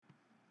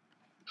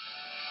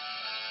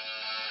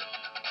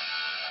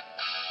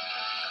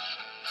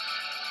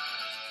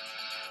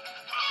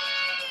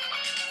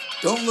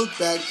Don't look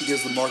back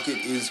because the market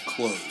is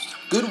closed.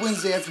 Good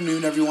Wednesday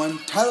afternoon, everyone.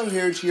 Tyler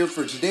Harridge here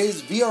for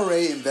today's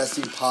VRA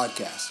Investing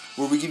Podcast,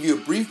 where we give you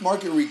a brief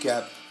market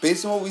recap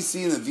based on what we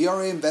see in the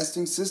VRA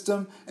investing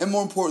system and,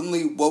 more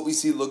importantly, what we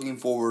see looking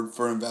forward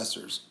for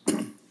investors.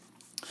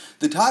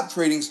 The top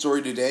trading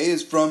story today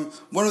is from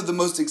one of the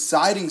most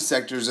exciting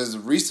sectors as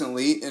of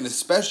recently, and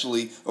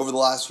especially over the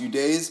last few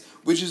days,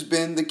 which has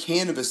been the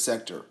cannabis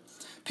sector.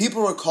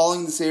 People are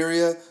calling this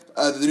area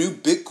the new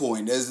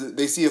Bitcoin, as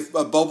they see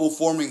a bubble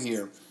forming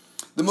here.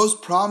 The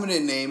most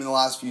prominent name in the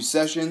last few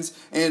sessions,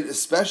 and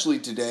especially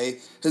today,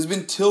 has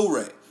been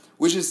Tilray,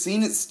 which has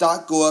seen its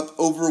stock go up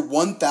over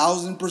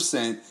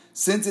 1,000%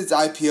 since its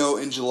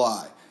IPO in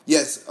July.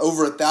 Yes,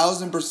 over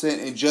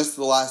 1,000% in just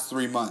the last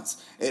 3 months.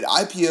 It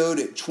IPO'd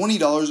at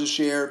 $20 a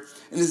share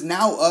and is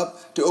now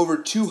up to over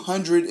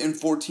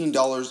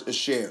 $214 a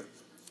share.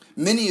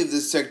 Many of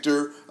this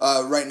sector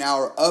right now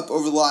are up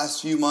over the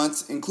last few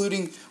months,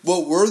 including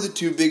what were the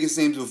two biggest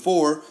names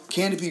before,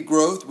 Canopy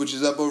Growth, which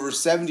is up over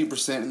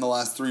 70% in the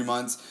last 3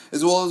 months,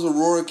 as well as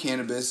Aurora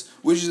Cannabis,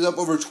 which is up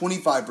over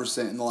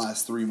 25% in the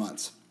last 3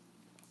 months.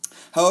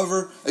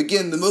 However,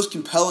 again, the most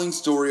compelling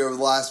story over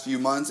the last few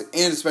months,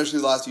 and especially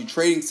the last few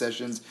trading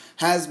sessions,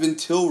 has been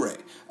Tilray.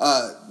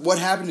 What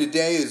happened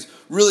today is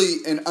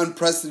really an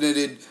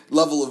unprecedented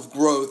level of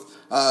growth.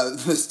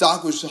 The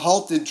stock was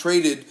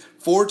traded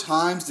 4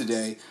 times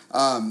today.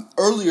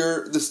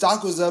 Earlier, the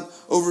stock was up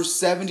over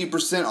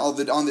 70%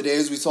 on the day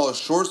as we saw a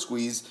short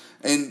squeeze.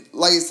 And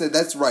like I said,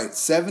 that's right,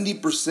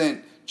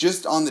 70%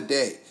 just on the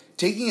day,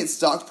 taking its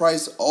stock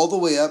price all the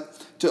way up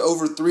to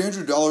over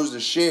 $300 a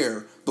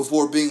share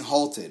before being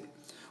halted.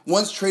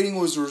 Once trading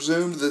was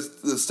resumed,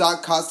 the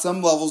stock caught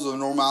some levels of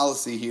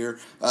normalcy here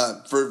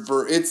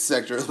for its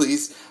sector at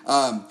least.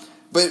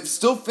 But it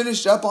still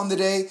finished up on the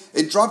day.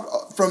 It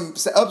dropped from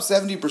up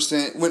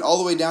 70%, went all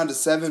the way down to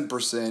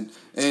 7%,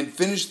 and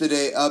finished the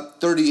day up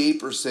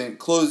 38%,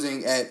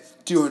 closing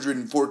at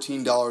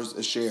 $214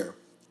 a share.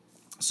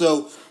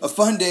 So, a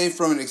fun day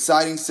from an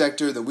exciting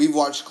sector that we've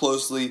watched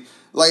closely.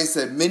 Like I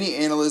said, many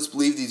analysts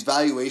believe these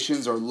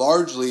valuations are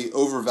largely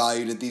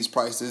overvalued at these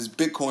prices,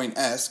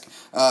 Bitcoin-esque.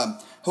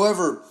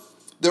 However,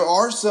 there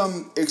are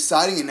some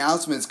exciting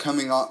announcements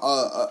coming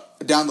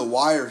down the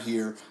wire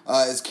here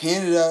as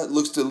Canada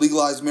looks to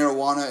legalize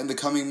marijuana in the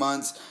coming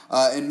months,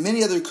 and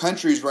many other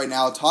countries right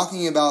now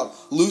talking about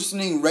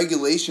loosening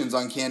regulations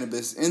on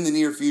cannabis in the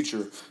near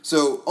future.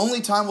 So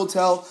only time will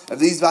tell if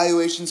these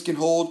valuations can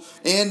hold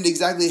and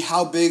exactly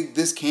how big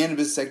this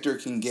cannabis sector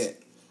can get.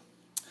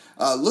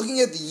 Looking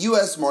at the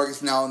U.S.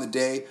 markets now on the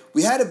day,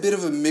 we had a bit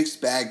of a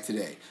mixed bag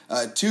today.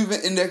 2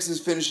 indexes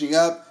finishing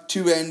up,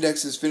 2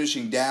 indexes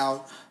finishing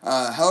down.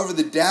 However,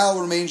 the Dow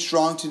remained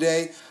strong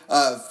today,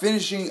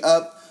 finishing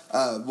up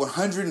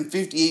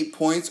 158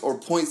 points or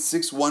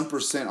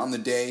 0.61% on the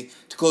day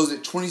to close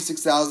at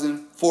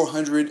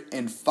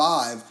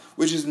 26,405,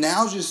 which is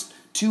now just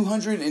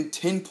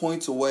 210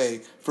 points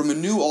away from a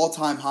new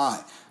all-time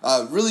high.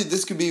 Really,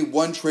 this could be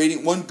one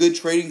good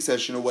trading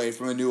session away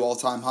from a new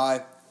all-time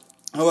high.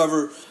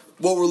 However,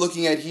 what we're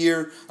looking at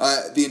here,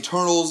 the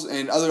internals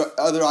and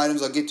other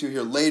items I'll get to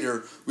here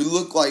later, we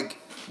look like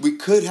we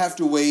could have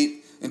to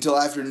wait until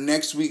after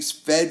next week's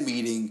Fed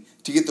meeting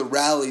to get the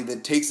rally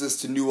that takes us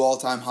to new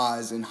all-time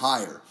highs and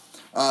higher.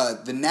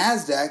 The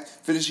NASDAQ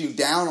finishing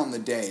down on the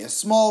day, a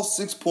small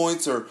 6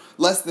 points or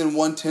less than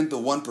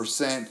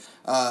 0.1%,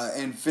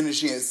 and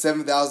finishing at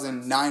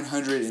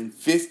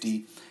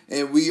 7,950.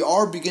 And we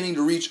are beginning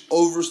to reach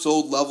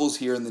oversold levels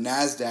here in the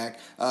NASDAQ,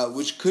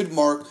 which could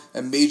mark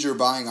a major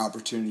buying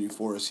opportunity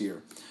for us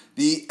here.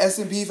 The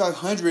S&P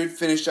 500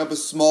 finished up a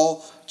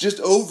small, just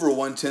over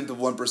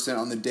 0.1%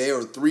 on the day,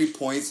 or 3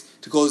 points,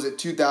 to close at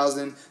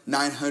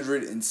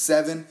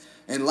 2,907.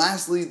 And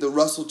lastly, the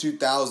Russell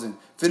 2000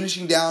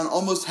 finishing down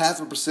almost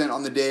 0.5%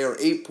 on the day, or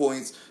 8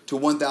 points, to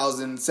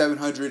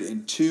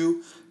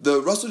 1,702. The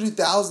Russell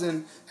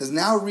 2000 has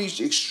now reached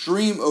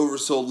extreme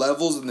oversold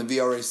levels in the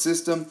VRA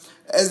system,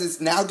 as it's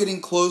now getting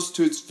close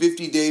to its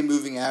 50-day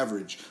moving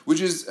average,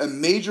 which has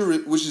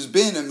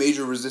been a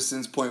major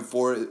resistance point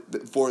for it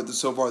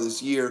so far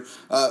this year.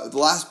 The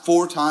last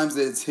 4 times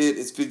that it's hit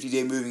its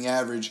 50-day moving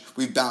average,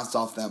 we've bounced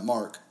off that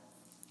mark.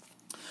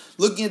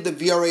 Looking at the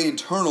VRA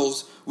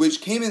internals, which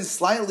came in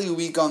slightly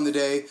weak on the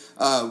day,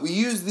 we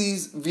use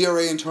these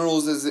VRA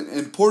internals as an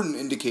important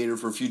indicator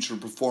for future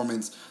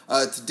performance.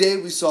 Today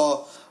we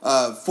saw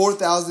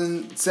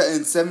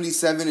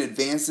 4,077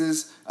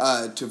 advances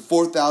to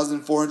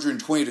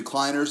 4,420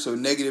 decliners, so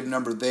negative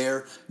number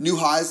there. New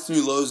highs to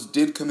new lows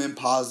did come in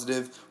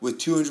positive, with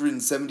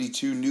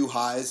 272 new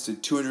highs to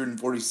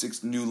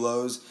 246 new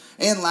lows.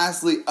 And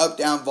lastly,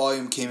 up-down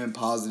volume came in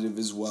positive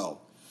as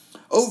well.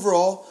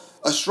 Overall,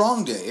 a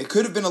strong day. It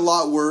could have been a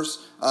lot worse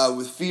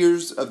with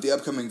fears of the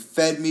upcoming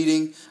Fed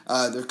meeting.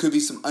 There could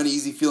be some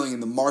uneasy feeling in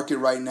the market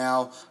right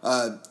now.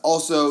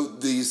 Also,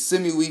 the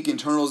semi-weak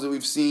internals that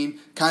we've seen,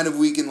 kind of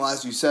weak in the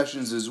last few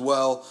sessions as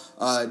well.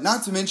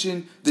 Not to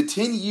mention, the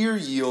 10-year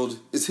yield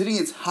is hitting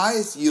its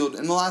highest yield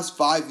in the last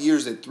 5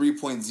 years at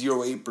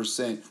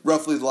 3.08%,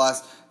 roughly the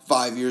last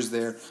 5 years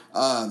there.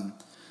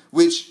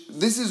 Which,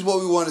 this is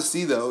what we want to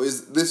see though,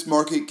 is this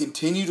market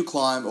continue to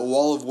climb a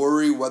wall of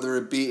worry, whether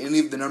it be any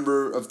of the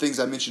number of things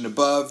I mentioned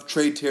above,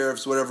 trade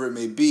tariffs, whatever it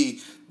may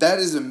be. That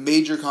is a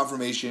major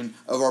confirmation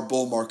of our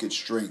bull market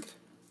strength.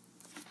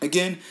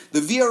 Again,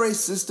 the VRA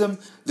system,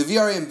 the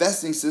VRA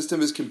investing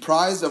system, is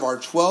comprised of our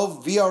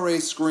 12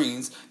 VRA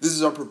screens. This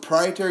is our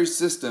proprietary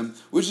system,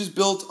 which is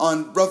built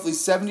on roughly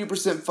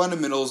 70%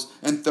 fundamentals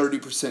and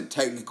 30%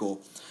 technical.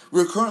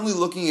 We're currently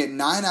looking at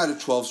 9 out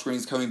of 12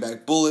 screens coming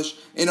back bullish,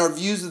 and our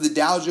views of the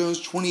Dow Jones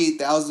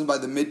 28,000 by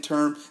the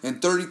midterm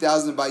and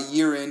 30,000 by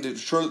year end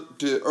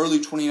to early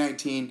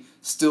 2019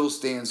 still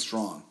stand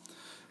strong.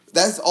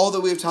 That's all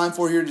that we have time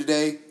for here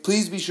today.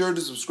 Please be sure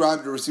to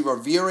subscribe to receive our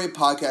VRA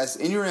podcast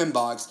in your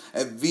inbox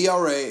at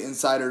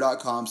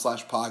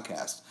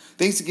VRAinsider.com/podcast.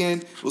 Thanks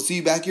again. We'll see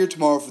you back here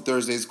tomorrow for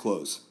Thursday's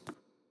close.